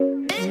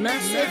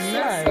Massive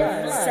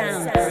Flow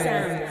Sound.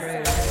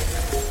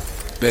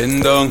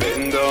 Bend down.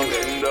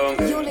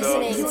 You're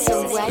listening to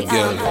Way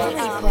Girl.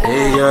 Out.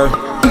 Hey girl,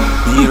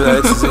 feel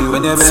like to see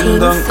when you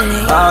bend down.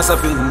 Pass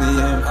up in the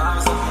air.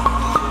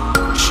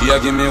 She a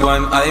give me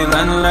one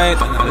island light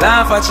and I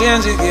laugh I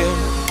change it again.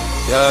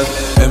 Yeah,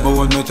 remember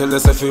when me tell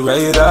us if you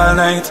ride all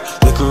night,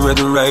 you could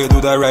ready ride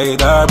with a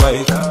ride or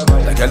bike.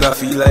 Like I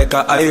feel like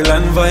a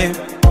island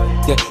vibe.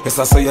 Yeah, yes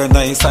I say you're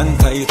nice and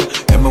tight.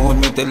 Remember when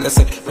me tell us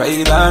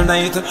ride all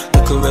night,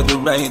 you could ready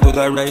ride with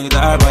a ride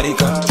or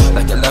bike.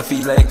 Like I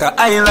feel like a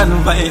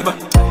island vibe.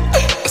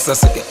 Yes I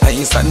say you're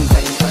nice and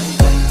tight.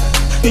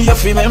 You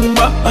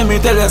remember when me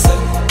tell us,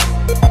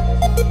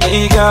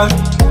 hey girl,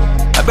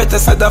 I better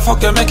say the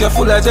fuck you make you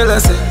full of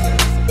jealousy.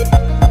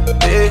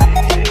 Hey,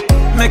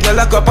 make you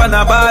lock up on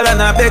a ball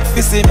and a beg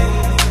for see me.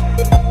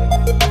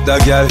 The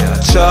girl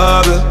got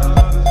trouble.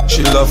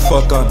 She love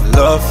fuck and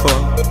love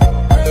fuck.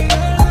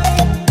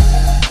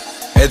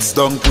 Heads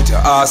down, put your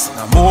ass in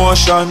a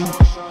motion.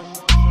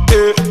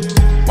 Hey,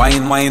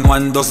 wine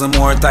 1 dozen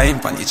more time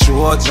pan the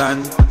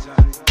Trojan.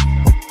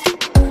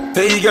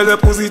 Hey girl, your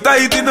pussy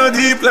tight in a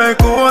deep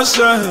like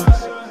ocean.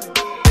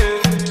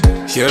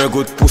 Hear a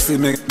good pussy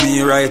make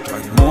me write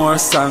one more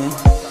song.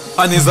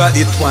 And is a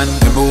hit one.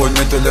 Remember when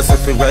me tell us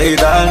if you ride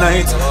all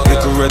night, you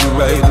could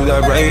ride with a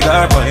ride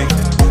or bike.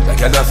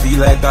 Like I feel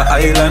like a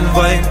island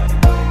vibe.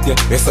 Yeah,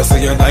 yes I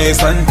say you're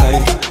nice and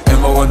tight.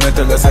 Remember when me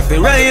tell us if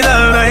you ride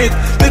all night,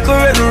 you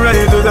could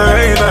ride with a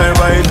ride or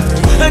bike.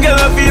 Like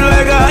I feel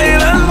like a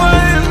island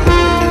vibe.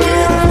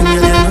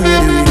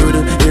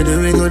 You do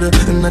it good,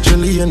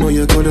 naturally you know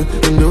you could.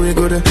 You know you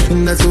good,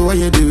 and that's why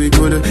you do it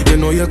good. You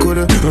know you could,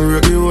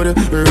 rock you would,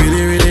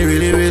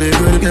 really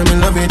good. Can me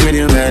love it when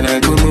you bend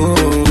and come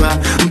over,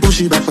 and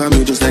push it back for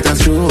me just like a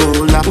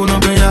stroller. Put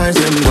up your eyes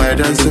and wide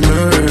and some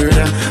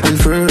murder and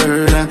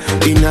further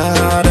in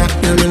order.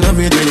 Can me love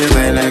it when you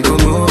bend and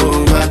come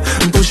over,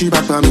 and push it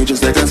back for me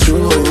just like a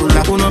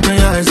stroller. Put up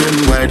your eyes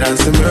and wide and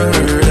some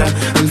murder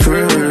and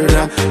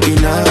further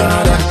in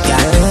order.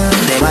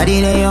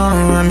 Body they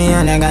on me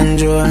and I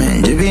control.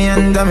 Drippy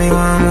and me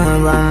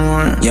one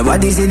more. Your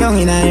body sit down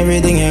in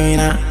everything you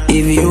winner.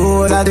 If you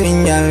was a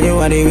twin girl, you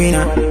are the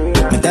winner.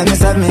 But tell me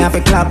stop me have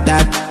to clap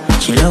that.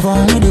 She love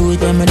how me do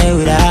it when me there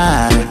with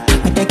her.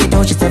 Me take it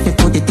out, she step it,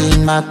 put it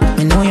in back.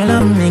 Me know you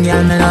love me,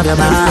 girl, me love your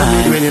back.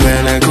 Love it when you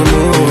bend and come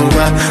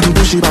over, and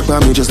push it back for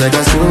me just like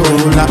a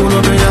stroller. Pull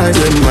up your eyes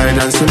and wide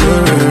and some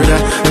murder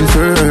and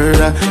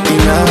further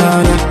in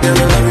order. Yeah,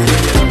 me love it.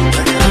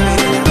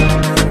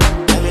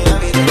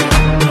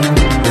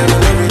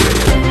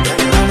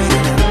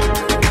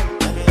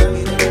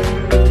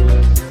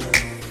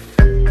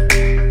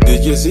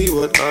 You see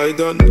what I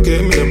done?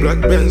 Came in a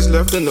black Benz,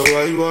 left in the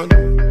white one.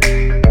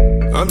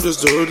 I'm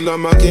just a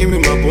hoodlum, I came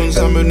in my bones,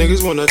 some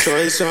niggas wanna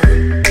try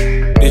something.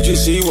 Did you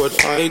see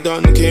what I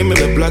done? Came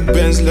in a black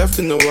Benz, left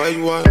in the white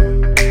one.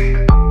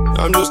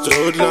 I'm just a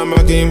hoodlum,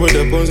 I came with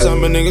the bones,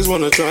 some niggas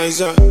wanna try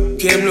something.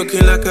 Came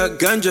looking like a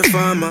ganja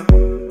farmer.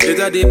 His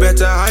daddy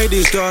better hide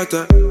his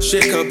daughter.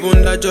 Shake her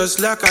bunda just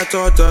like I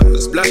taught her.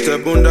 Splash the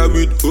bunda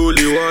with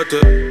holy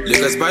water.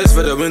 Lick a spice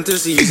for the winter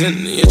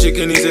season. Your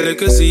chicken is a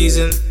liquor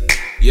season.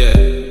 Yeah,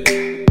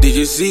 did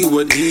you see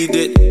what he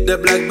did? The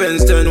black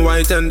Benz turned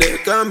white and they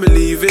can't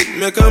believe it.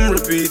 Make them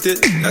repeat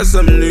it, that's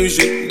some new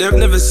shit. They've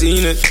never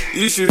seen it,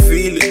 you should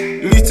feel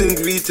it. Meet and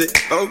greet it,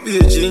 I'll be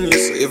a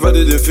genius if I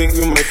didn't think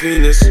with my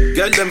penis.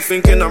 Get them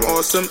thinking I'm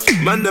awesome,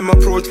 man them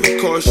approach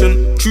with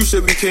caution. True say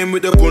we came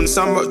with the bun,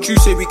 some but true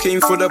say we came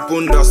for the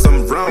bunda.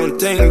 Some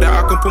round thing that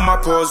I can put my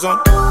paws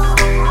on.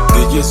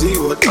 Did you see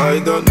what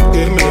I done?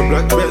 Came in the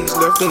black Benz,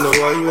 left in the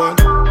white one.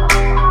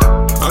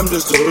 I'm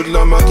just a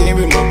hoodlum, I came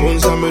with my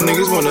bones, some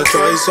niggas wanna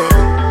try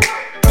something.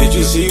 Did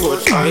you see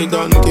what I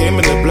done? Came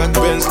in the black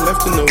Benz,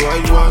 left in the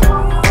white one.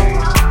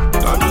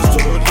 I'm just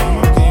a hoodlum,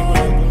 I came with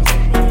my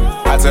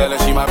bones. I tell her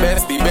she my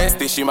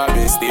bestie, she my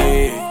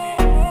bestie.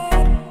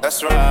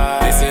 That's right.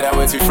 They say that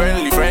we're too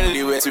friendly,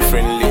 we're too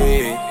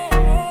friendly.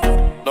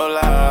 No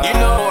lie. You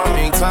know I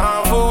make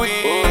time for we.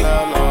 Oh,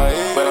 nah, nah,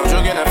 yeah. But I'm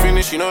joking, I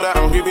finish, you know that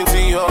I'm creeping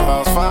to your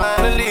house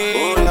finally.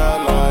 Oh,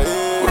 nah, nah,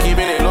 yeah. We're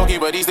keeping it low-key,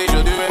 but these days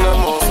you're doing the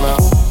most now.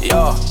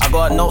 Yo, I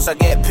got notes, I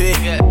get paid.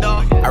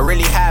 I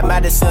really had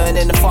Madison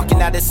in the fucking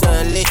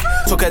Addison lit.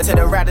 Took her to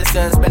the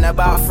Radisson, spent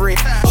about 3.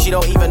 She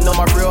don't even know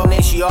my real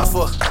name, she asked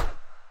for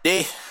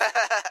D.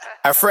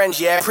 Her friends,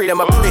 yeah, pre them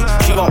a pre.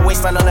 She got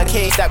waistband on her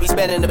case that we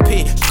spend in the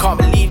pit. She can't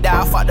believe that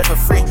I fucked her for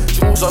free.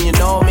 Jewels on, you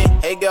know me.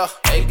 Hey girl,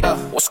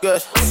 what's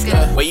good?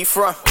 Where you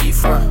from?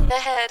 The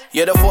head.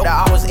 You're the thought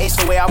that I was ace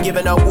the way I'm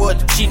giving her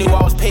wood. She knew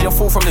I was paid in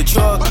full from the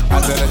drug. I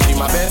tell her she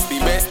my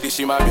bestie,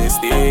 she my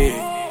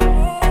bestie.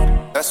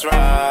 That's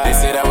right. They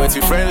say that we're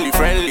too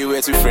friendly,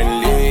 we're too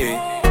friendly.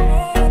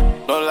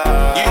 No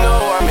lie. You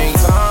know I make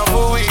time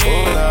for we.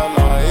 Oh, nah,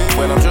 nah, yeah.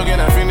 When I'm joking,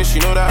 I finish,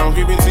 you know that I'm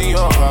creeping to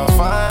your house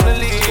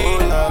finally. Oh,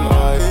 nah,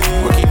 nah,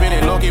 yeah. We're keeping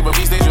it low-key, but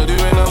these days you're doing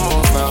the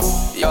most now.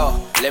 Yo,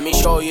 let me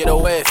show you the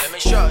wave.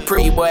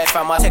 Pretty boy,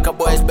 fam, I take a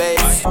boy's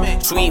base.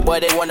 Sweet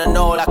boy, they wanna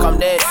know like I'm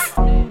dead.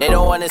 They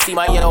don't wanna see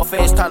my yellow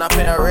face turn up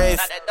in a rave.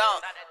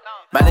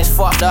 Man, it's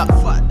fucked up.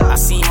 I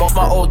see most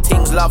my old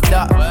things loved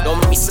up. Don't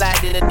make me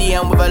slide in the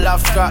DM with a love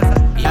struck.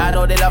 Yeah, I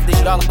know they love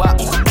this young buck.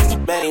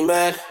 Many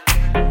men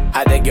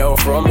had a girl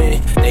from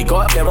me. They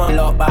got them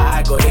unlocked, but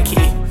I got the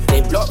key.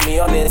 They blocked me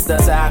on Insta,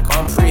 so I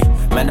come free.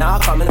 Man, I'll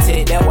come and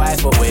take their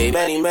wife away.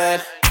 Many men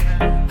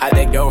had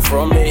a girl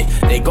from me.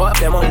 They got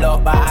them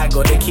unlocked, but I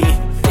got the key.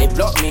 They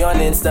blocked me on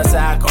Insta, so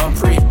I come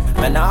free.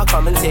 Man, I'll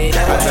come and take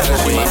their wife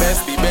away. She my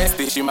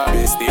bestie, she my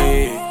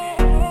bestie.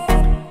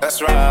 That's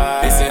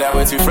right. They say that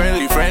we're too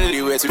friendly,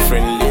 we're too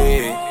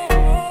friendly.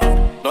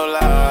 No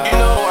lie. You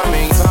know I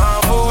make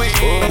time for we.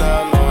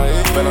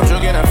 When I'm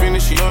joking, I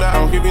finish, you know that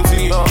I'm creeping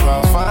to your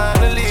house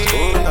finally.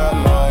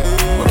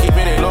 We're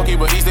keeping it low-key,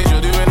 but these days you're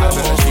doing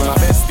nothing. She my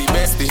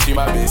bestie, she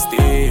my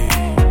bestie.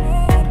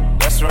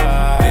 That's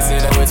right. They say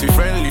that we're too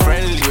friendly,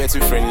 we're too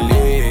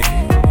friendly.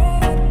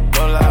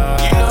 No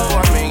lie. You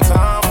know I make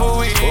time for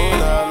we.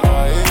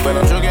 When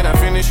I'm joking, I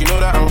finish, you know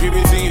that I'm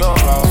creeping to your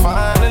house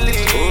finally.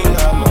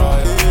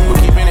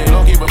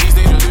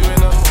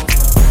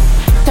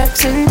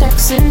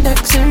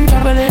 Texting,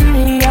 juggling,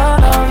 he all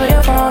over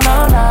your phone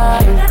all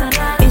night.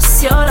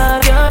 It's your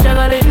love, you're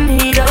juggling,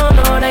 he don't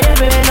know that you've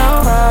been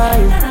all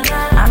mine.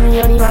 I'm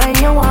the only one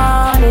you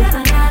want it.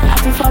 I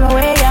can follow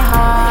where your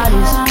heart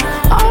is.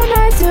 All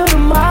night till the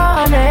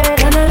morning.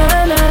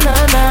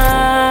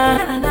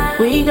 Na.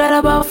 We got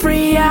about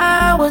 3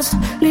 hours.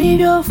 Leave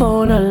your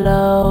phone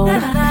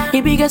alone. He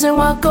be guessing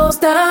what goes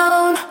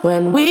down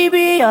when we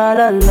be all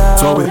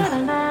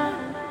alone.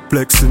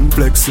 Flexing,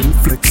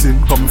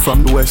 coming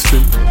from the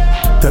western.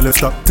 Tell her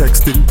stop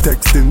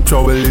texting,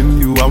 troubling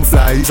you, I'm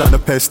fly, he's on the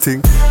pest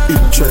thing.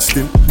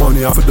 Interesting,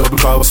 money off a double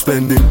car was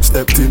spending.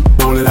 Stepped in,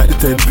 bowling like the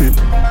 10 pin.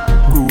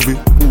 Groovy,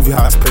 movie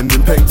high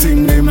spending.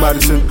 Painting name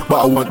Madison,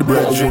 but I want the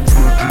bread.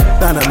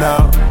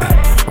 Nah.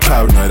 I'm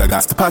paranoid, I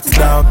got to pat it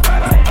down.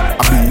 I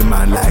beat the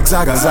man like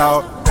Zaga's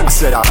out. I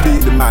said I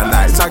beat the man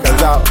like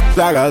Zaga's out,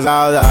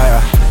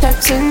 yeah.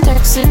 Texting,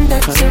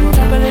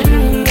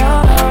 juggling, he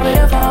all over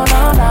your phone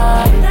all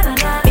night.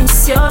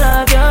 It's your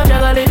love, you're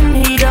juggling,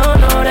 he don't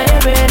know that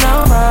you've been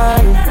all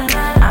mine.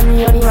 I'm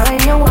the only one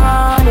you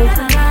want it.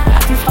 I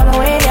can follow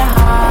where your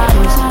heart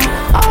is.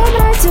 All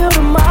night till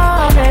the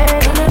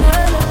morning.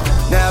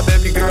 Now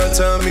baby girl,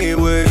 tell me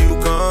where you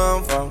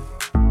come from.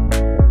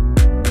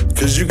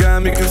 Cause you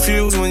got me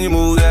confused when you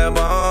move that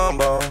bomb.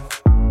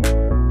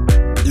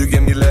 You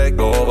get me leg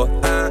over,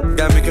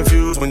 got me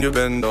confused when you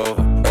bend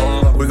over.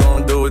 We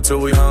gon' do it till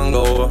we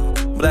hungover.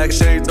 Black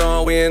shades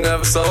on, we ain't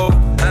never sober.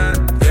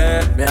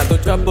 Yeah. Me I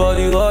got your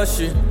body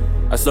rushing,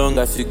 as long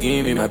as you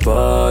give me my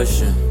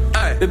passion.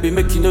 Baby,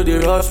 make you know they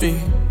rush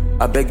me.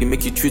 I beg you,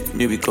 make you treat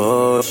me with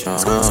caution.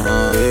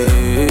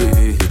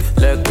 Hey,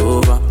 leg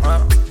over,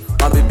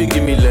 my baby,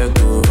 give me leg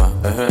over.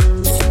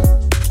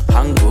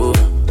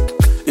 Hangover,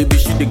 baby,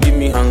 she dey give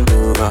me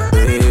hangover.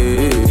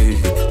 Hey,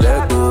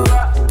 leg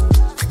over,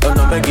 oh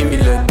no, baby, give me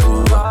leg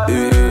over.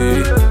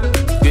 Hey,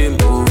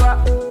 game over.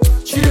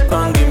 She dey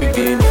come give me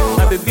game.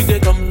 My baby they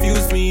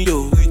confuse me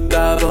yo with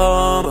that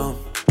bomb.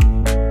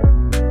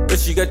 But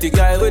she got the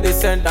guy where they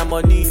send her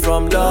money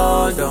from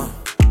London.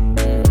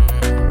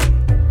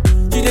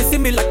 She dey see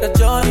me like a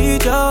Johnny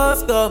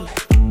just come.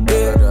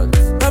 Yeah.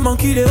 My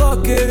monkey they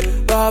walk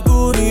it,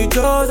 baboon he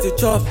just a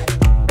chop.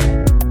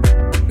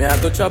 Me I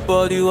go chop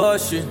all the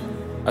washing,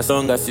 as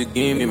long as you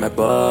give me my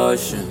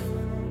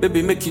passion.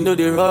 Baby make you know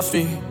they rush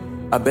me.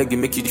 I beg you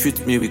make you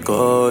treat me with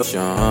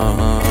caution.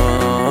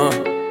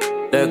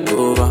 Leg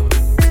over,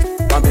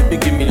 my baby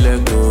give me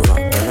leg over.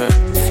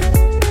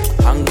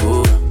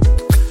 Hangover,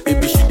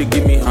 baby she dey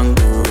give me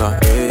hangover.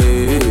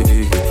 Hey,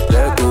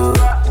 leg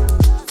over,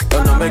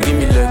 oh no, give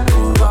me leg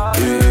over.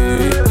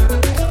 Hey,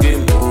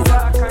 game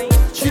over,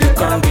 she dey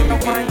come give me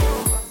game.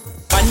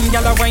 One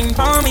gyal a wine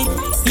for me,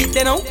 see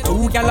it now.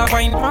 2 gyal a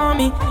wine for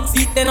me,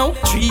 see it now.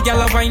 3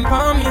 gyal a wine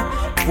for me,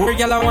 4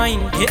 gyal a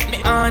wine, get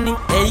me on it.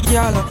 Hey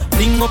gyal,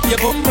 bring up your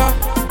bumper.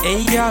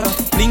 Hey gyal,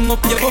 bring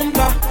up your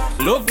bumper.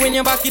 Love when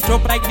you back it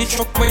up like the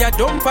truck where you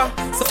dumper.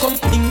 So come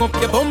bring up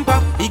your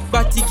bumper. Big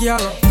body girl,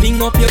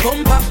 bring up your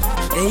bumper.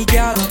 Hey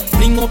girl,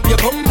 bring up your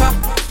bumper.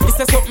 This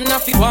is something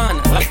off the one,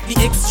 like the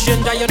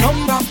exchange of your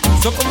number.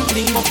 So come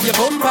bring up your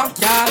bumper,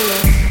 girl.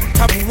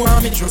 Taboo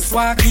want me just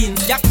walk in.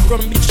 Yak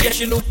from bitch, yeah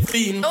she look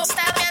clean. Don't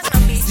stop dancing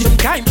on me.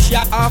 Sometimes she a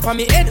half of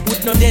me head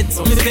with no dead.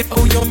 So me say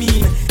how you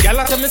mean. Girl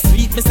tell me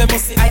sweet, me say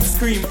must see ice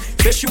cream.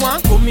 Say she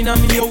want come in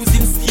on me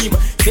housing scheme.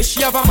 Say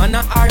she have a man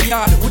at her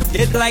yard, would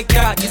dead like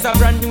that. It's a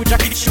brand new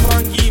jacket she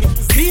want give me.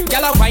 Steam,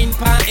 gyal a wine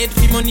pan head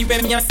for money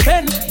when me a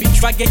spend.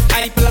 Bitch wa get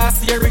hype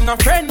last year ring a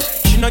friend.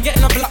 She no get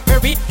no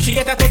BlackBerry, she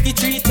get a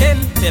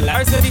 3310. Tell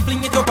her say we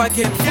fling it up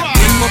again.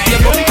 Bring up your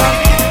bumper,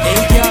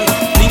 hey gyal,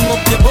 bring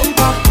up your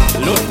bumper.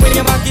 Look when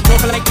you back it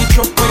up like the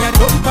truck where you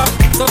dumper.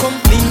 So come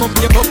bring up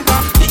your bumper,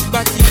 big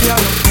body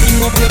gyal,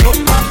 bring up your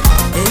bumper.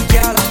 Hey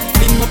gyal,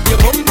 bring up your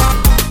bumper.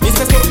 Me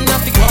say something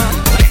off the ground,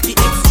 like the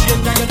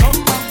exchange of your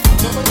number.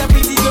 So for the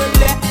pretty girl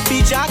there,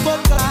 bitch I go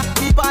clap.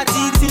 Me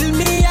party till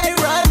me I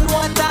run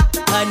water.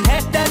 And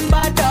head and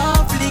bad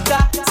off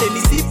liquor. Say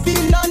me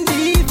sipping on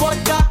the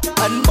vodka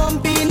and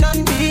bumping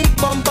on big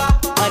bumper.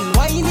 And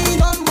why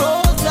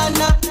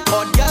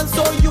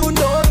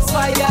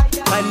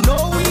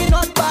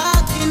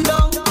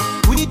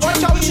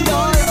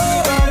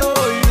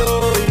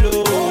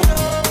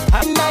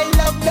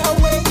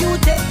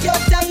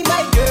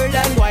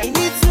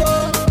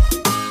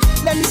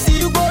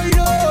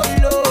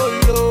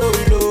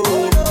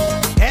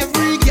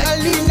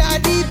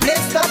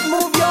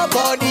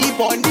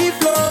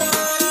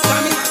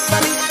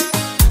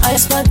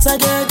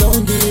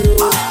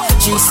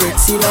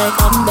sexy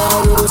like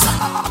Amber Rose.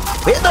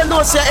 We don't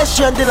know say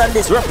SG and Dylan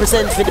this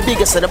represent for the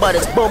biggest and the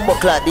baddest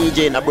Bumbleclad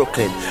DJ in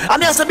Brooklyn.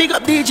 And there's a big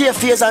up DJ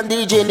Fierce and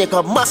DJ Nick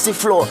of Massive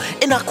Flow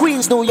in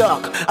Queens, New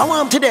York. I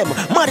want to them,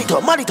 Marito.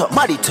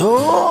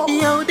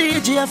 Yo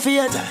DJ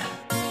Fierce,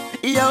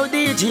 yo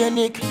DJ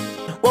Nick.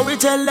 What we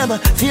tell them,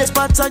 Fierce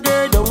spots a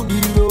girl down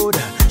the road.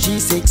 She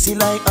sexy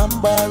like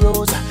Amber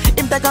Rose.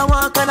 Him take a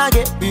walk and I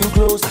get real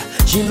close.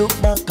 She look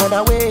back and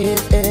I wave.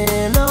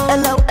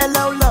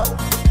 Hello, love.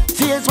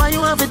 Fierce, why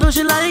you have to do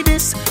she like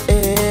this?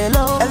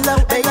 Hello,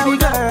 baby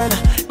girl.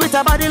 With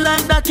a body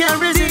like that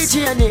can't resist.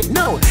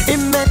 No,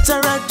 him met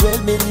her at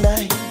 12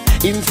 midnight.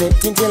 Him fed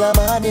until a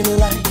morning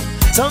light.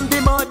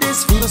 Something about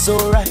this feels so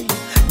right.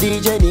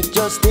 DJ Nick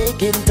just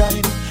taking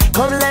time.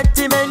 Come let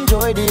him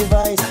enjoy the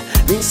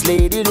vibes. This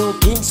lady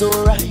looking so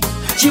right.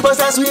 She was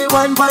a sweet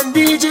one from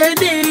DJ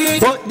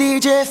Nick, but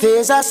DJ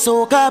Fierce a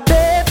soca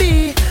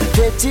baby.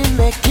 Let him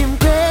make him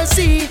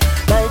crazy.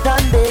 Night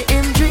and day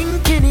him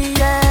drinking,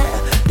 yeah.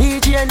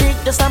 DJ Nick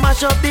just a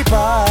mash up the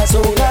bar.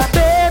 Soca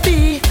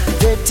baby.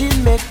 Let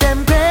him make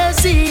them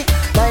crazy.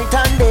 Night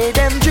and day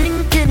them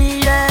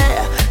drinking,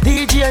 yeah.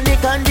 DJ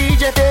Nick and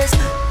DJ Fierce.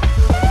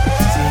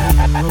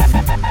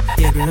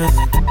 Yeah, brother.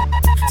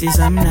 See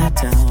something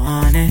that I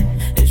want it.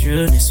 It's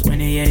realness when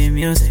you hear the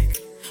music.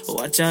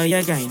 Watch how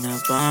you're going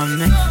up on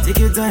me. Take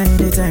your time,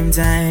 the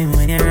time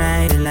when you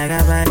ride it like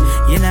a bike.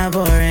 You're not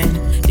boring.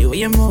 The way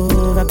you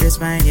move up your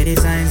spine, you're the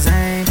sign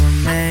for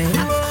me.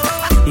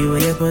 The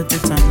way you put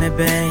it on me,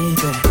 baby.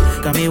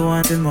 Got me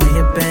wanting more,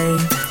 you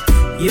baby.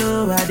 You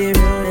are the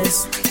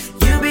realest.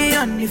 You be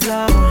on the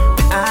floor.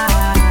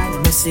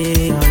 Let me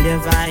see all your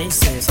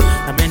vices.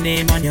 Have my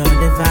name on your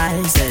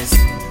devices.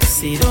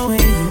 See the way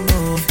you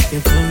move,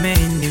 you put me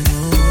in the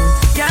mood.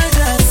 Girl,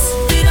 just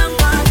sit down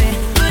for me,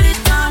 put it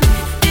on me.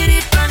 Did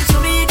it run, show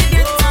me you can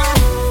get down.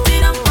 Sit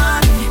down for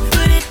me,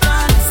 put it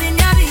on.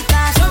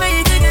 Señorita, show me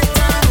you can get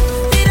down.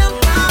 Sit down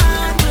for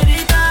me, put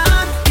it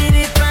on. Did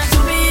it run,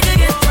 show me you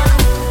can get down.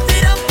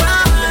 Sit down for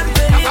me,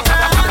 put it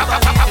on.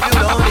 If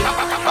you lonely,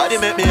 body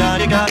make me on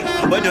the guy.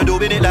 When you're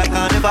doing it like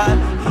carnival,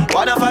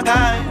 one of a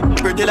kind,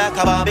 pretty like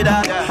a Barbie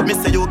doll. Me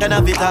say you can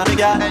have it on me,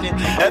 girl.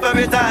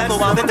 Every time I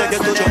want to take you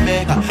to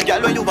Jamaica,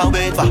 girl, when you want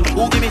wait for,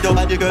 who give me the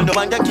body, girl, no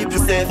one can keep you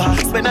safe.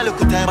 Spend a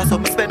little time,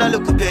 so spend a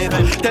little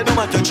paper. Tell me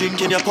what you're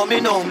drinking, you're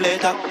coming home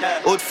later.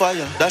 Old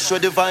fire, that's where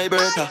the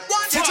vibrator.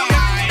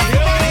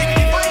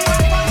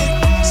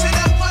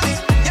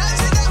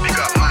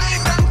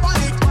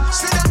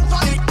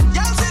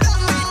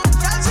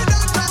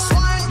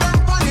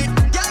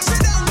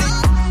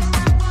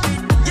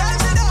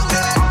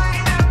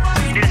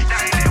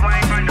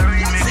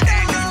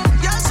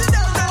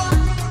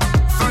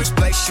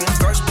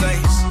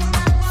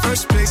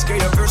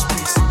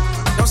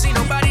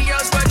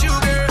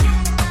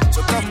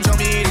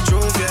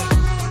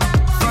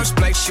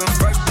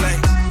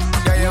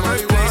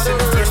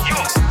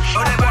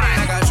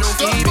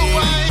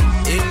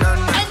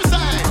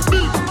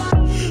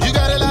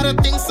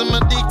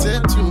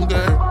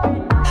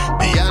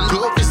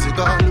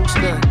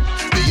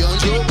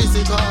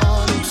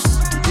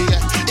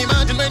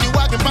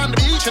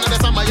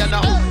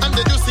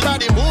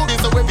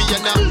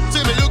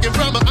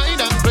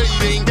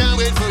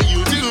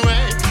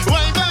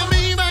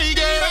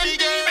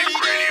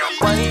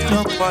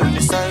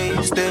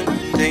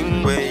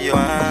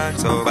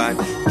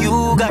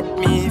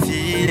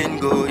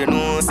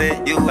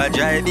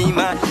 Driving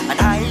mad,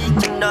 and I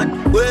cannot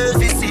wait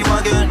to see you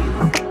again.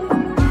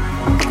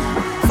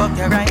 Fuck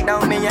you right now,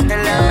 me and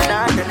tell her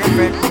not to the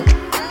friend.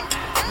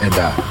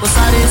 Ó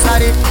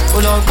sáré, ó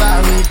lọ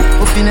gbàwé,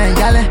 ó fi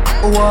Nàìjálẹ̀,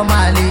 ó wọ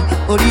Màlè,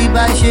 orí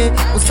bá ṣe,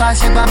 ó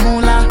sáṣẹ́ gbá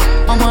múlá,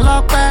 ọmọ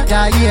ọlọ́pẹ́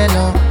jayé ẹ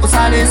lọ. Ó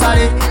sáré,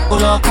 ó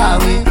lọ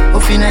kàwé, ó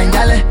fi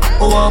Nàìjálẹ̀,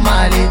 ó wọ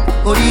Màlè,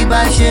 orí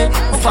bá ṣe,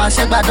 ó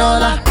fàṣẹ gbá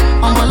dọ́là,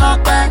 ọmọ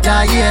ọlọ́pẹ́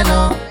jayé ẹ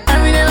lọ.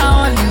 Everyday na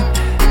only,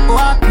 ó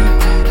happy.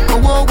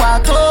 Owó wa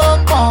tó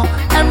pọ̀,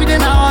 everyday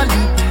na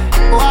only,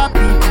 oh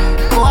happy,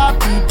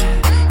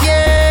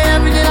 yeah,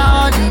 everyday na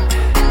only,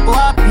 oh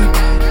happy.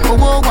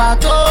 Owó wa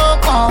tó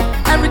pọ̀,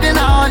 everyday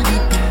na only,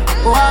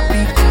 oh happy,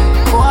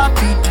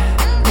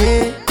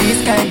 yeah. This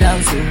kind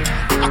dance,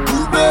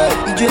 Akube,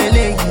 ijó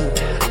eléyìí,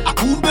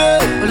 Akube,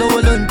 olówó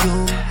ló ń jó,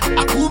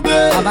 Akube,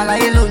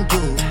 babaláyé ló ń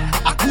jó,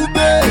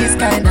 Akube. This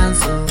kind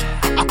dance,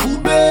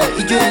 Akube,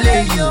 ijó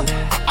eléyìí,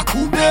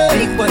 Akube,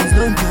 big boys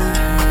ló ń jó,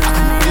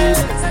 Akube.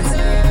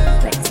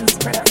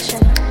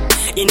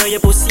 You know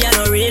your pussy and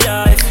no real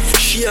life.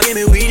 She give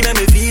me weed, make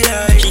me feel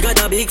like she got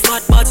a big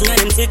fat body and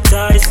them thick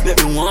thighs.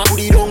 Make me want put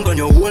it down on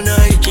your whole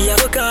night. She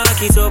have to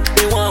cock it up,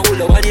 me want hold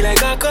her body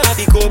like a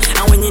coffee cup.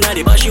 And when you know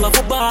the bash, you have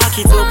to back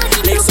it up.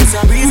 Lexus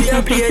and breezy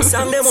and play it,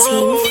 and them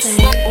hoes.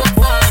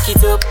 Back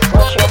it up,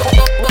 back it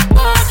up,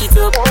 back it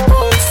up, back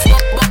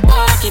it up,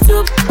 back it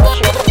up, back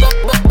it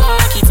up,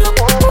 back it up,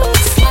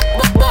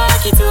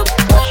 back it up.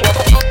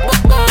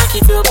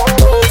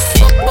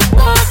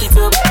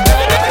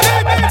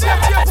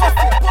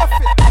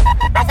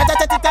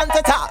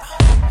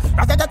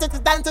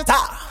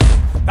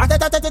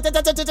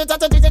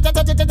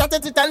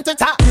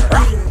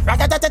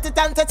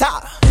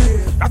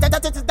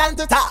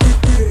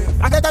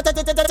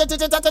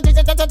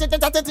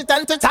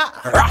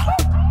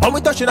 When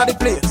we touching at the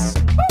place,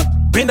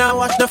 we now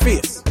wash the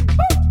face.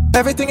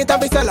 Everything it have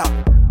be seller.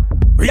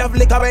 We have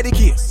liquor by the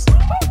case.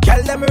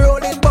 Girl them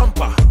rolling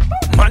bumper,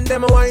 man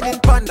them whining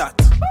pan that.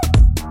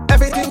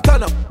 Everything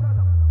turn up,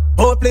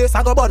 whole place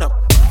I go burn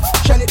up.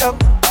 Shell it down,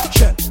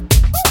 shell,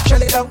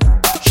 shell it down,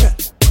 shell.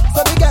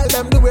 So the girl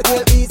them do it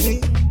real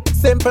easy,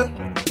 simple,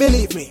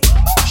 believe me.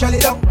 Shell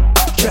it down,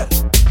 shell,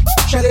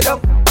 shell it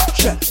down,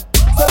 shell.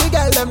 So the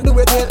girl them do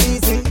it real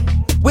easy,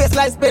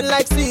 waistline spin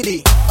like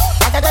CD.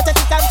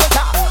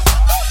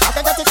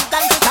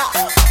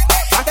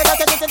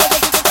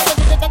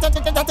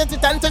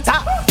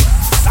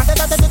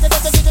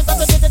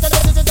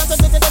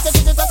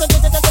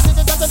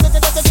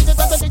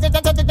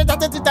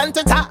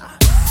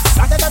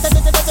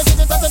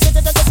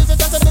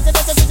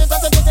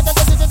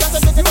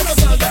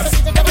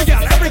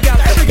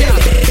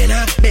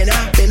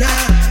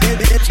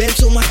 Bend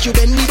so much you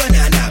bend the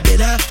banana.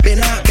 Bena.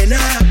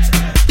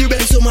 You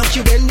bend so much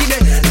you bend the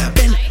banana.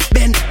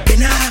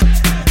 Bena.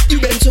 You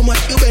bend so much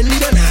you bend the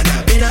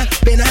banana. Bena.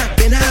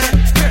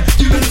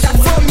 You bend that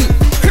for me.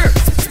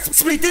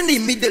 Split in the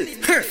middle.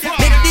 Make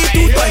the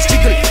two boys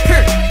jiggle.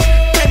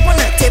 Climb on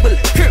the table.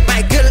 My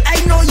girl, I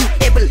know you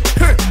able.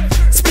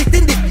 Split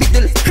in the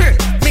middle.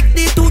 Make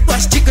the two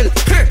boys jiggle.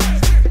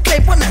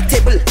 Climb on the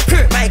table.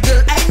 My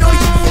girl, I know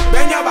you.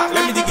 Bend your back,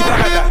 let me dig it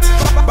like that.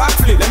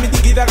 Backflip, let me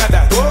dig it like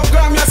that. Oh,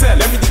 calm yourself,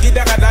 let me dig it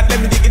like that. Let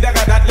me dig it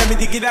like that. Let me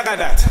dig it like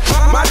that.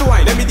 Mad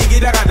wine, let me dig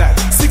it like that.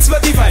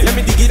 645, let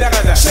me dig it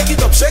like that. Shake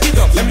it up,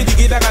 let me dig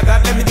it like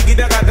that. Let me dig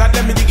it like that.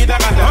 Let me dig it like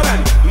that. Hold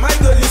on, my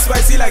girl is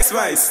spicy like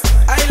spice.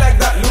 I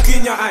like that look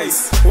in your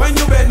eyes. When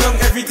you bend down,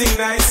 everything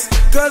nice.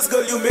 Cause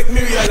girl, you make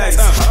me realize.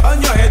 On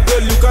your head,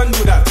 girl, you can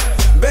do that.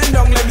 Bend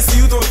down, let me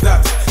see you do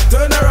that.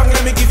 Turn around,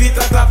 let me give it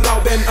a tap.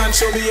 Now bend and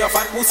show me your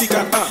fat pussy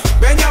cat.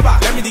 Bend your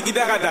back, let me dig it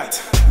like that.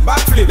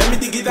 Backflip, let me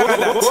dig it like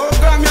that. Oh,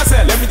 calm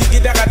yourself, let me dig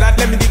it like that.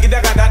 Let me dig it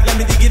like that. Let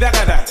me dig it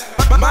like that.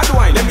 Mad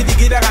wine, let me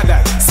dig it like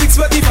that.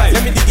 645,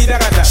 let me dig it like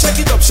that. Shake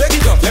it up,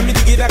 let me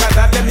dig it like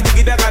that. Let me dig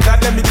it like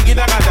that. Let me dig it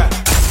like that.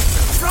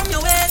 From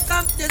your wake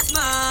up this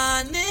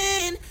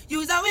morning,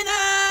 you's a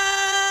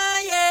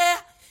winner,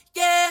 yeah.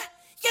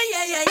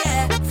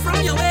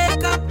 From your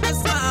wake up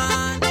this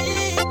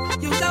morning,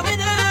 you's a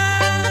winner,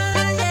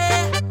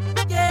 yeah.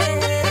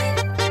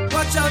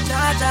 Watch out,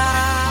 Jaja.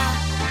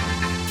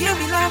 Give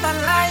me love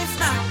and life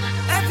now.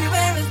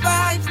 Everywhere is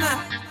vibes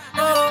now.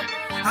 Oh,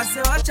 I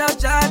say watch out,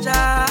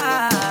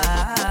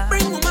 Jaja.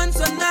 Bring woman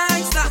so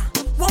nice now.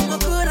 What more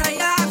could I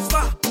ask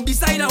for?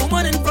 Beside a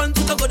woman in front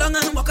to go down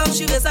and walk up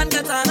she waist and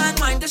get on and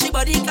mind till she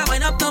body can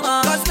wind up no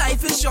more. Cause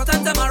life is short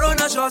and tomorrow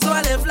not sure, so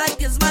I live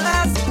like it's my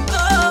last.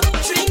 Oh,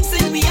 drinks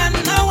in me and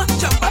now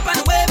jump up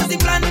and wave is the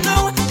plan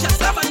now. Just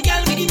love and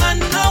girl with the man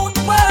now.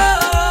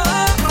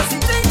 Whoa, cause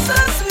it tastes so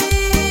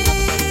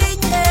sweet,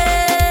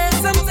 yeah.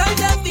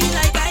 Sometimes I feel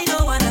like I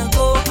don't wanna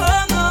go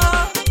home,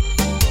 oh.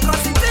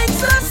 Cause it tastes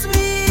so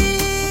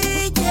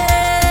sweet,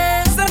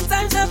 yeah.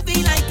 Sometimes I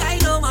feel like I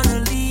don't wanna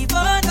leave,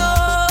 oh no.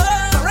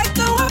 So right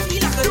now I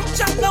feel like a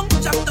jump down.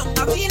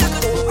 I feel like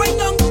a wind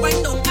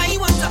down. I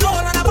want to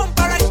hold on a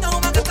bumper right now,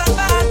 make it turn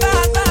bad,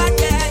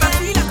 yeah. I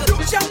feel like a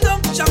jump down.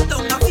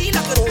 I feel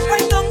like a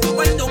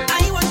wind down. I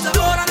want to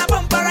hold on a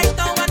bumper right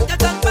now, make it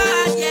turn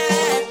bad,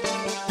 yeah.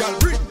 Girl,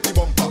 bring the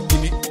bumper,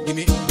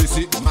 gimme, this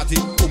is Matty,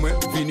 come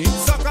Vini,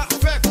 Saka,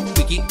 Fef,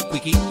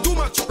 Quickie, too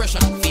much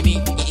pressure,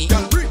 Vini,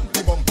 girl, bring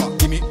the bumper,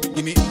 gimme,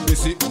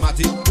 this is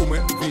Matty, come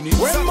Vini,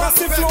 when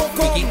massive flow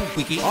come,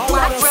 Quickie, all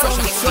that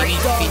pressure, Vini,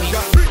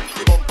 girl, bring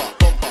the bumper.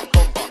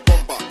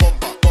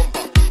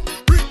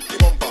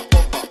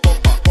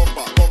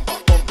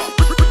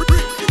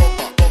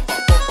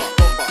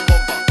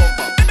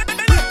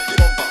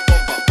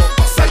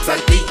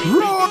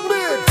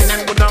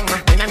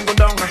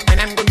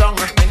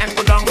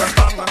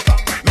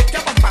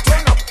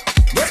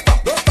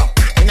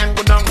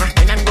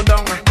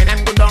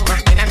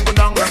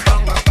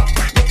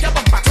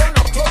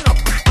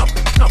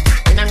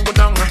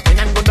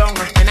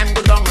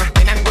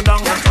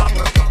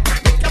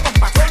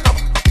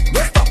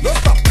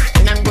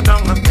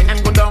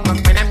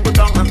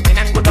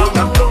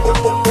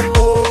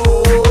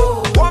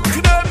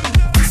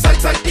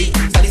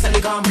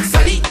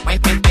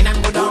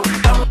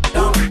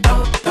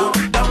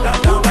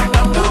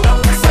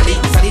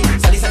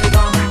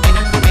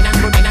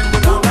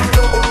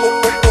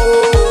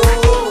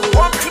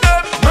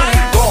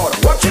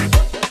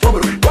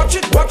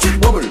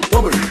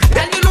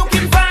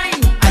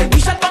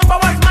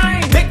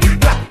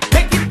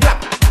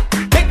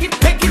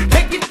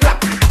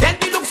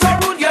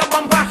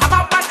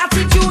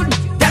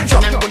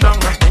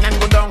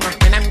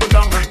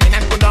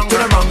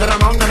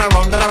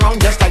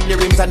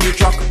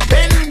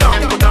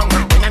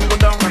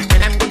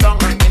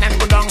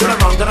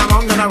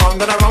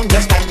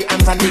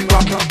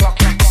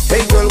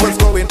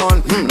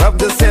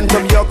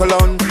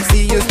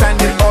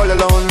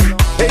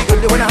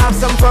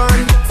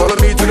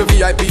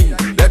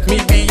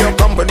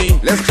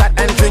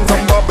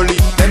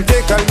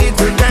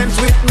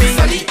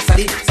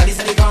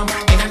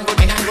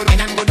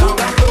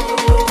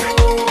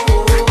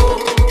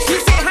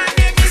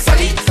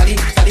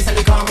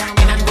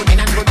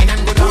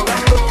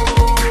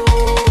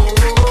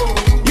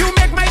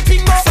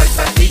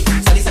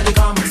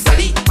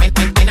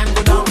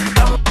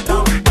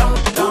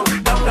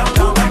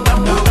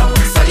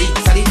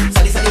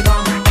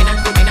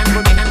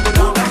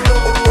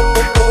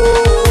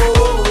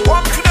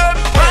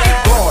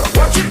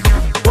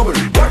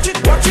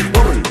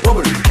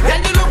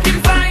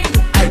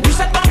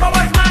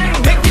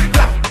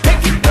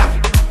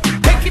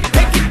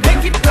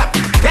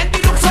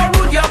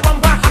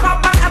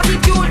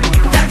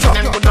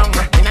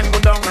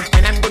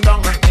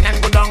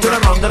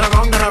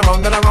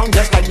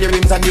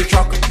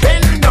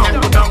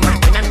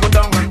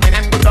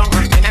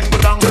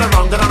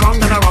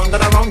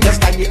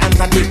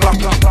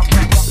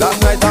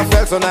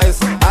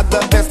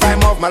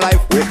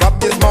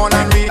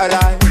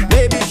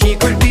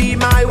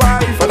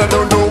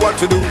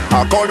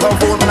 call her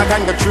phone when I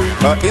can't get through.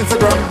 Her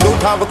Instagram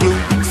don't have a clue.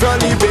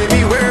 Sully,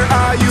 baby, where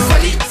are you?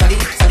 Sully, Sully,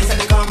 Sully,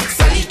 Sully, come.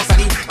 Sully,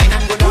 Sully, and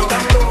I'm go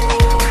down low.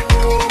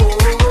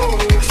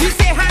 She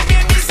say her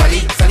name is Sully,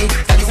 Sully,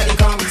 Sully, Sully,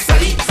 come.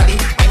 Sully, Sully,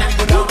 and I'm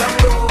go down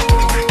low.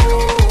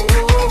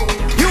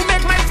 You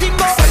make my team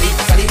go. Sully,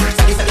 Sully,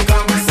 Sully, Sully,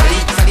 come. Sully,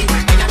 Sully,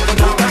 and I'm go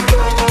down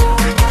low.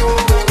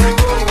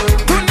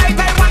 Tonight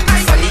I want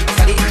night. Sully,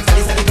 Sully,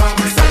 Sully, Sully, come.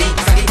 Sully,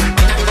 Sully,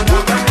 and I'm go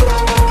down low.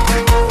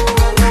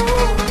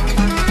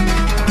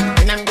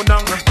 And I'm go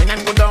down, and I'm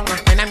go down,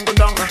 and I'm go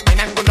down, and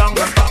I'm go down.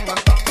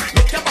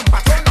 Make your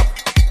bumper turn up.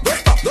 Don't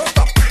stop, don't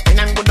stop. And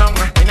I'm go down,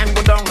 and I'm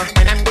go down,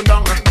 and I'm go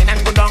down, and I'm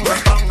go down.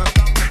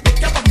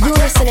 You're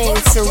listening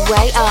to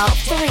Way Up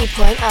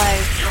 3.0.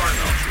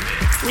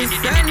 We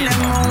send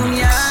them on,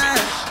 yeah.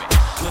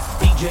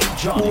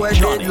 Boy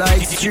dead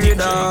like straight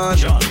dog.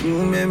 You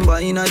remember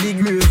in a the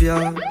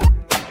graveyard.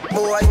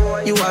 Boy,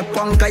 you a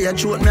punk, you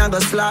throat me a go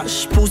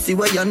slash. Pussy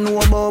where you know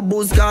about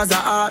booze cause a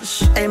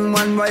ash.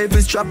 M1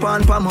 rifle strap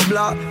on pa my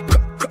block.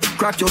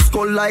 Crack your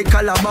skull like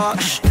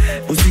calabash.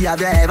 Pussy, have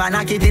you ever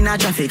knocked it in a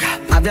traffic?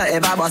 Have you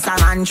ever bust a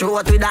man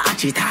throat with a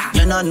hatcheta?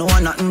 You don't know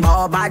nothing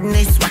about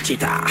badness, watch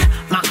it.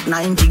 Mac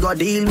 90 go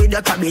deal with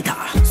the cabita.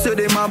 Say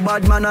them a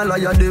bad man, I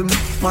liar them.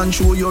 Man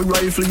show your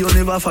rifle, you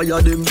never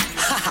fire them.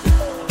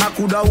 I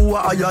coulda who a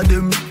hire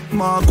them.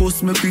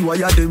 Marcus make we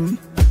wire them.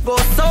 Go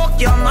soak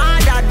your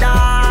mother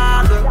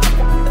dog.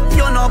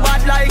 You know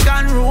bad like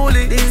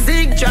unruly. The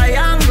zig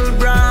triangle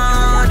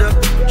brand.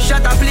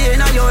 Shut a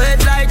plane on your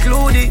head like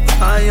Looney.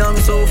 I am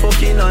so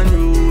fucking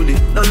unruly.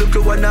 Now look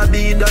at what I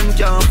be done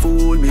can't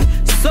fool me.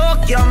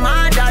 Soak your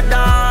mother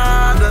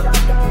dog.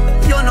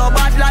 You know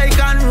bad like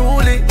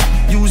unruly.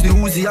 Use the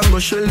Uzi and go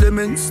shell them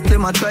ends.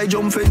 Them a try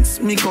jump fence,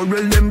 me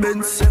corral them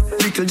bends.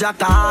 Little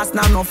jackass,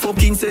 now no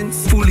fucking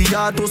sense. Fully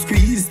auto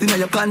squeezed in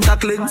your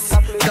contact lens.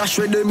 Dash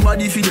with them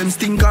body for them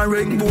stink and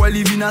ring. Boy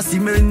live in a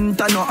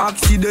cement and no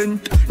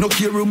accident. No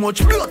care how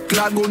much blood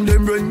clog on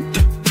them rent.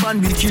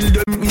 Man we kill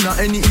them in a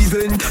any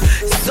event.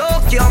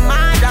 Soak your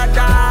mother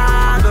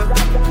dog.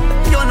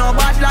 You know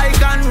bad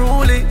like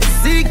unruly.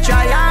 Sick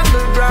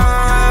triangle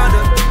brand.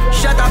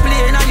 Shut a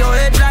plane on your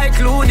head like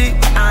Looney.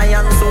 I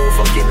am so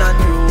fucking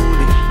unruly.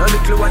 No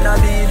little wanna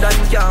be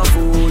done can't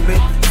fool me.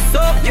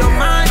 Soak your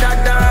mother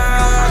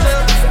dog.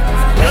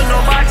 You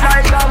know bad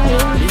like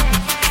unruly.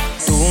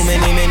 Too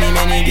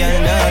many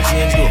girl not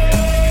change go.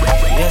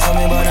 Yes,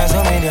 I'm a bad, so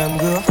me damn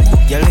go.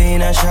 Girl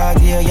in a short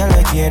here, girl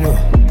like you know.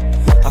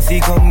 I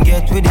feel come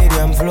get with the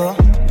damn flow.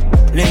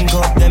 Link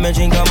up, them a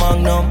drink a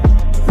magnum.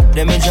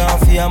 Them a jump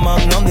for a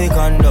magnum, they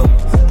condom.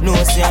 No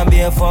say I'm be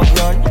a fuck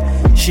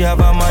run. She have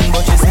a man,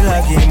 but she still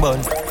a game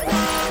bun.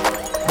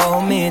 Bow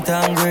meat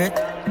and great.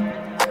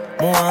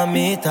 More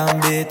meat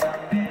and bait.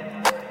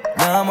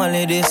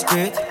 Normally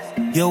discreet.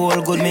 You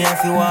all good, me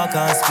if you walk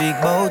and speak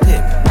about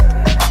it.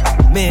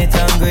 Meat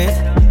and great.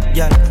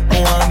 Yeah,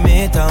 more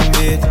meat and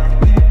bait.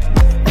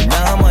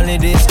 Normally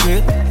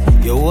discreet.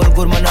 You all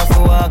good, man if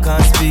you walk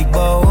and speak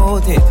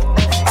about it.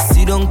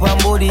 Sit down pan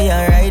body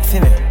and ride for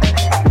me.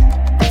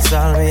 That's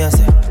all me I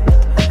say.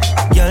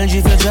 Girl,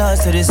 drift your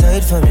jaws to the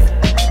side for me.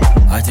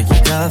 I take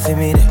it off for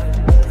me then.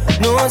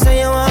 No one say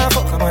you want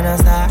fuck, come on and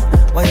start.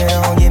 Why you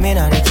don't give me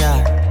none of the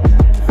car?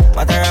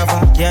 Matter of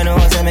fact, you know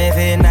say me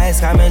feel nice,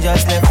 cause me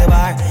just left the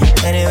bar.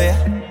 Anyway,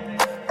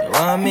 you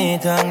want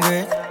meat and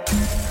great,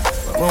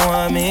 but me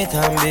want meat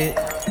and bait.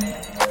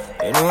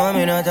 You know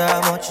me not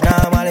that much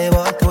normally,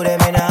 but to them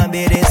me not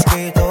be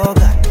discreet, oh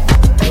God.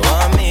 You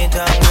want meat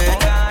and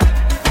great,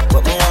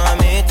 but me want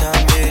meat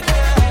and bait.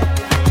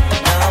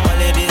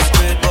 Normally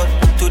discreet, but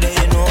today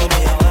you know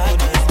me.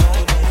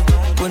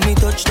 When me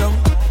touch down,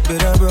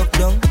 bed I broke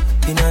down.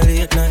 In a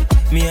late night,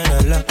 me and a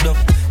lockdown.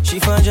 She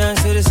found John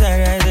to the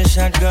side, rise a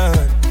shotgun.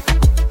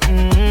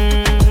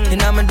 In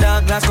a my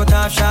dark glass, cut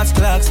off shots,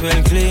 clocks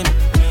well clean.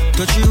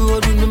 Touch you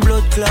road with me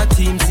blood clot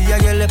team. See a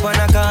girl up on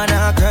a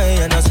corner, cry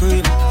and a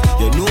scream.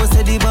 You know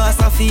say the boss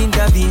a fi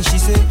intervene, she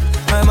say.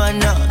 My man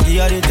now,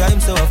 give her the time,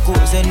 so of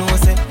course you know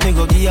say me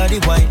go give her the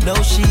wine.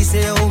 Now she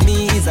say, oh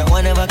me is a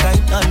one of a kind,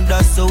 and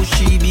that's how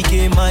she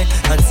became mine.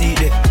 And see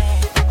that,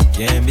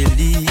 can't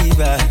believe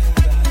I,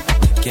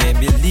 can't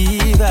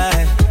believe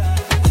I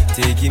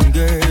take him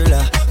girl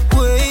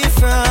away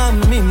from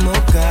me, my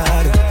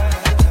God.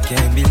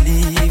 Can't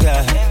believe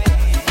I,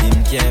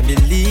 him can't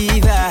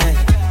believe I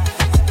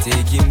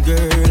take him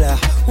girl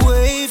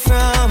away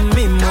from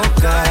me, my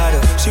God.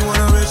 She want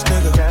a rich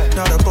nigga,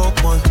 not a broke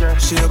one.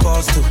 She a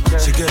boss too,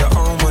 she get her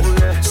own money.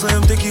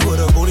 Slim thicky with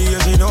a booty, yeah,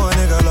 she know a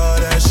nigga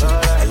love that shit.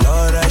 I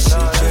love that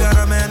shit. She got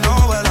a man, no,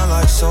 well, I'm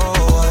like, so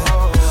what?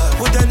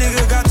 What that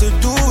nigga got to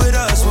do with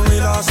us when we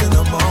lost in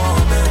the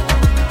moment?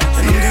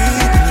 And I'm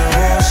deep in your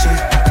whole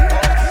shit.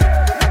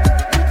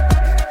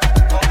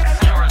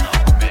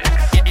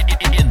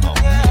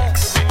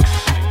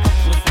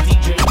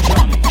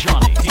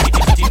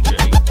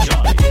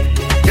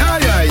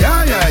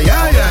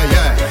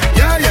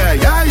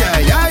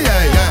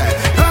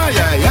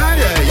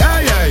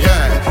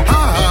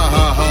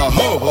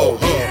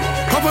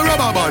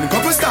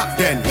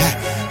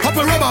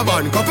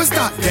 for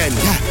start then,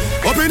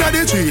 yeah. Up inna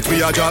the street,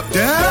 we a drop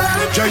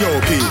dead.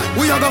 J.O.P.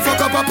 We a go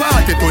fuck up a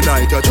party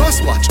tonight, you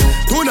just watch.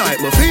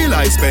 Tonight, me feel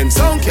I spend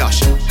some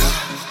cash.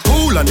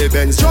 Cool on the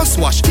Benz, just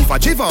wash. If a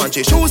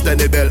Givenchy shoes, then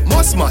the belt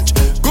must match.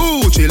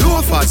 Gucci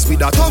loafers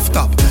with a tough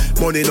top.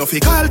 Money no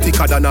fickle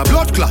thicker than a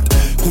blood clot.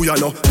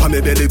 Kuyano, pa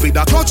me belly with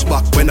a clutch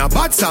back. When a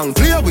bad sound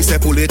clear, we say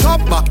pull it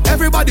up back.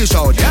 Everybody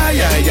shout, yeah,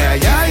 yeah, yeah,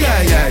 yeah,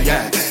 yeah, yeah,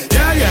 yeah.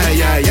 Yeah, yeah,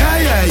 yeah, yeah,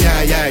 yeah,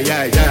 yeah, yeah,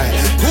 yeah, yeah.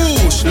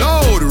 Push,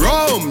 load,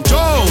 rum,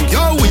 junk.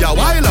 Yo, we a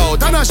wild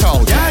out and a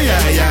shout. Yeah,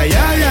 yeah, yeah,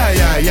 yeah, yeah,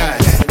 yeah, yeah.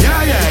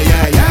 Yeah, yeah,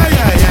 yeah, yeah,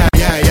 yeah, yeah,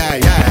 yeah, yeah,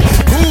 yeah.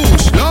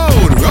 Push,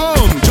 load,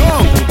 rum,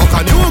 junk. Buck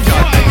a new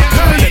girl.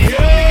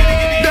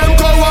 Them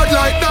coward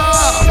like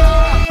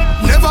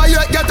that. Never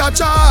yet get a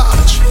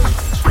charge.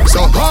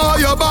 So how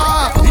you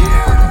back?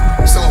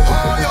 So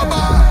how you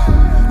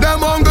back? Them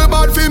hungry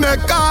bad fi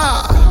make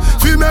car,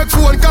 fi make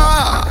phone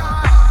car.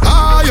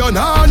 Iron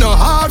no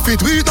hard fit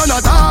tweet on a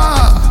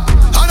tar.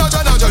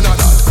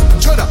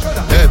 Jana.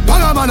 Hey,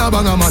 banga mana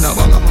banga mana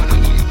banga.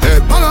 Hey,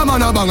 banga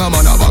mana banga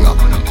mana banga.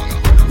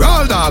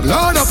 Roll dog,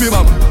 load up your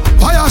mama.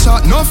 Fire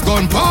shot, enough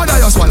gun, powder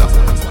you swallow.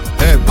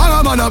 Hey,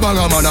 banga mana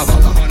banga mana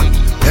banga.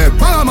 Hey,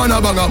 banga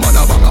mana banga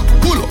mana banga.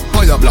 Pull up,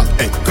 fire black.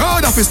 Hey,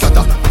 crowd of his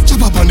slaughter.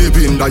 Chop up on the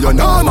pin that you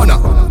know mana.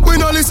 We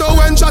no listen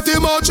when chat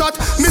him out chat.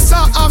 Miss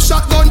a half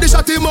shot gun, the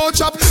shot him out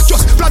chop.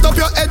 Just flat up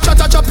your head, chat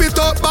chop it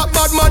up.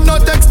 Bad man no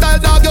textile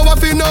dog, you have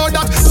to know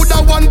that. Put a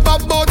one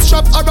pop boat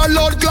shop or a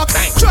load clock.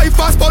 Drive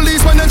past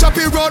police when they chop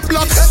it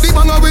roadblock. The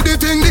banger with the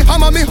thing, the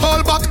hammer me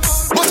hold back.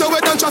 But you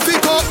wait and traffic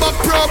out back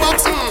pro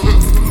box.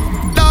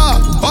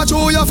 Watch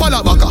who you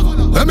follow back.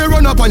 Let me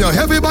run up on you,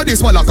 everybody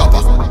swallow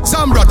copper.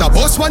 Some brother,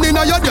 boss one in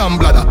a your damn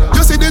bladder.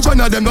 You see the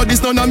joint of them, not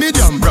this none of me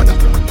damn brother.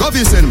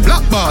 Govison,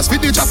 black bars,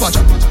 fit the chopper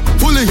chop.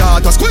 Fully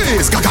hard to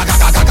squeeze, kaka.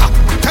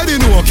 Teddy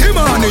no, Kim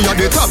on you're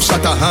the top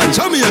shotter hand.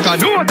 Jamaica,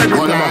 no, that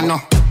you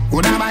know.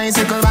 Would a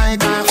bicycle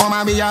biker,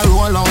 come be a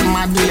roll out,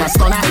 mad be a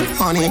stunner,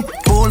 honey.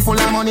 Pool full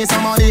of money,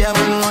 somebody have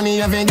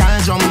money, every girl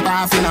jump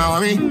off in a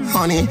hurry,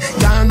 honey.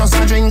 Girl does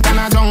a drink and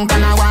a drunk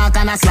and a walk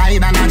and a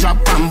slide and a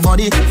drop on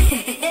body.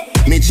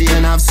 Me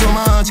chain have so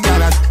much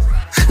color,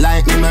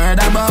 like me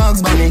murder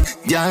bugs bunny.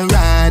 Girl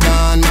ride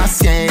on my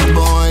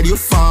skateboard, you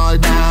fall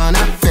down,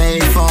 I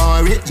pay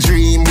for it.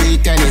 Dream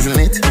weekend is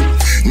lit,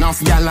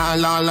 enough girl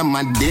all on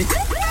my dick.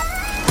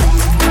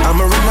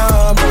 I'm a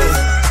runner boy.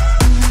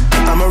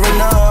 I'm a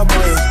runner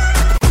boy.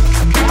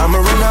 I'm a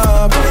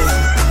runner boy.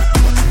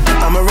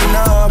 I'm a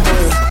runner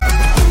boy.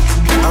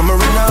 I'm a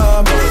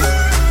runner boy.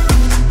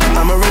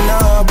 I'm a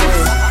runner boy.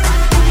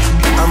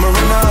 I'm a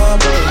runner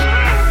boy.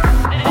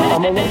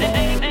 I'm a runner.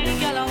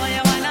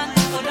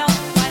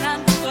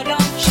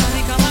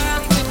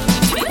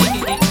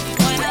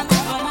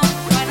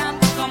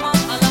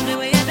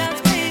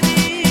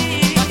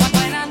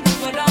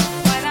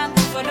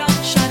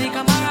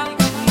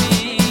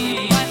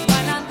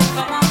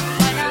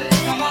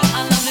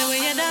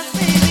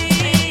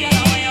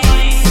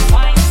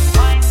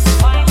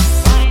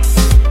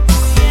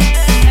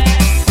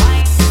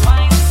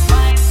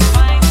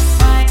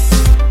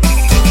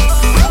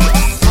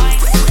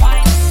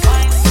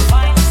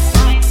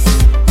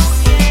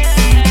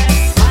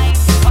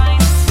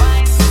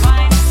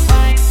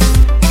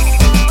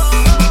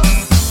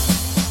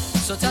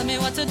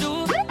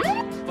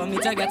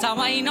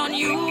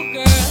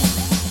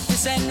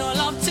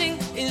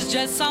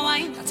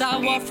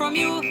 From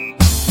you,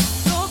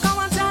 don't come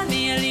and tell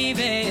me you leave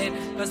it,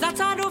 cause that's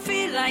how I do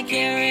feel like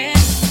hearing.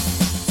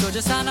 So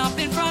just stand up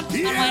in front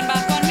and wind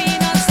back on me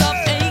non-stop.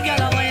 Hey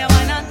girl, I want you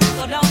wine and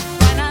go down,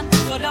 wine and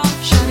go down.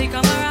 Shawty,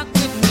 come and rock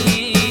with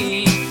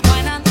me.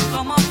 Wine and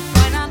come up,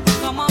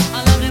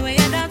 I love the way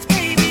you dance,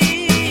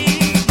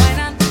 baby. Wine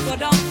and go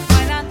down,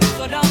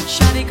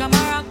 Shawty, come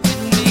and rock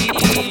with me.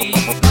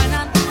 Wine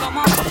and come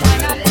up, I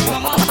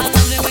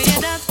love the way you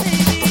dance, baby.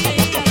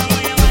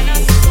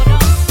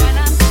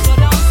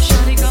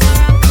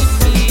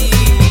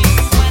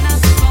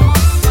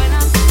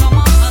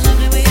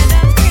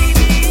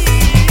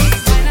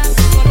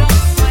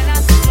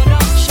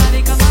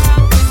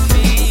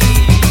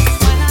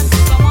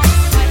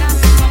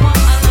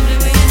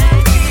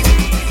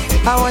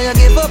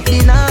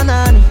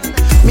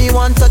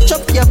 Touch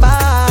up your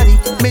body.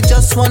 Me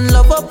just want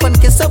love up and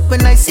kiss up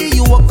when I see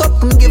you walk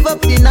up and give up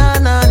the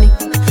nanani.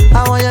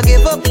 I want you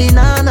give up the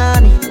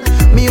nanani.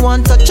 Me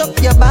want touch up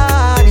your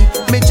body.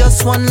 Me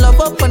just want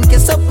love up and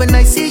kiss up when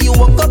I see you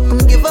walk up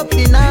and give up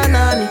the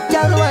nanani.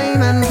 Girl,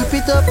 wine and grip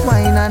it up,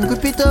 wine and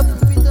grip it up.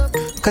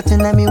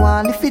 Cutting at me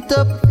want lift it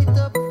up.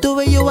 The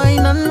way you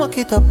wine and walk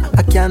it up,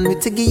 I can't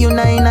wait to give you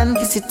nine and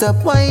kiss it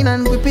up. Wine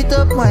and grip it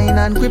up, wine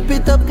and grip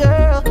it up,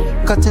 girl.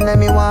 Cutting at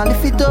me want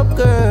lift it up,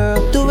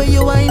 girl. The way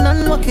you wine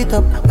and walk it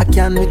up, I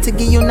can't wait to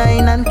give you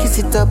nine and kiss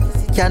it up.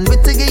 Can't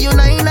wait to give you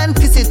nine and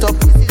kiss it up.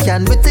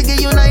 Can't wait to give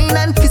you nine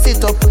and kiss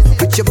it up.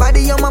 Put your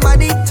body on my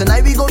body,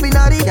 tonight we go be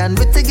naughty. Can't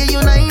wait to give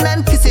you nine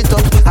and kiss it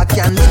up. I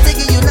can't wait to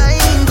give you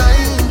nine.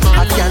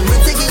 I can't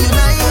wait to give you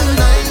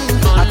nine.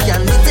 I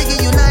can't wait to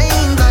give you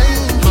nine.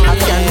 I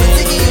can't wait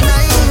to give you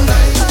nine.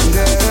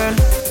 Girl,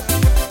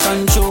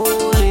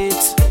 control it.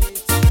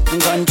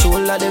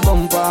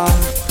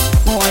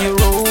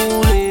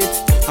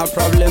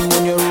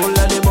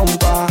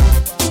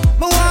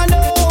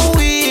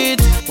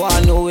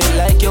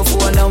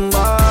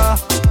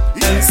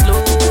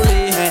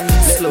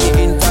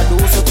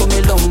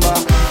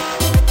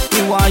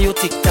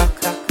 you tick-tock.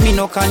 Me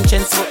no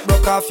conscience, but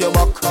broke off your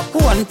back.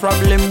 One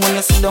problem when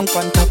you sit down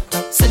on top.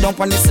 Sit down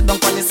on the, sit down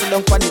on the, sit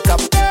down on the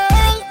top.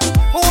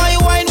 Why,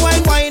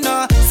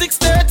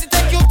 6:30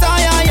 take you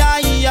time.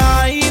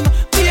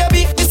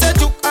 Baby, this a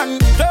juke and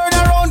turn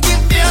around,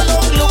 give me a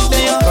look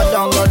there. Go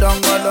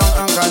down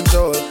and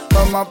control.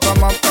 Come up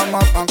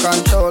and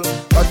control.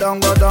 Go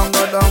down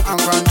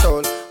and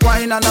control.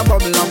 Wine and a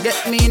bubble and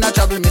get me in a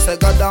trouble. Me say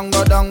go down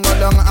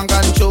and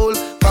control.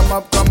 Come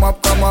up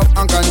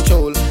and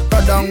control. Go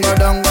down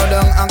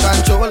and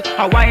control.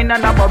 A wine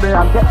and a bubble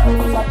and get me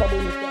in a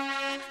trouble.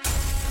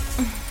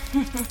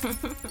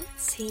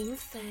 Team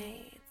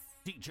Faith.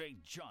 DJ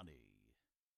Johnny.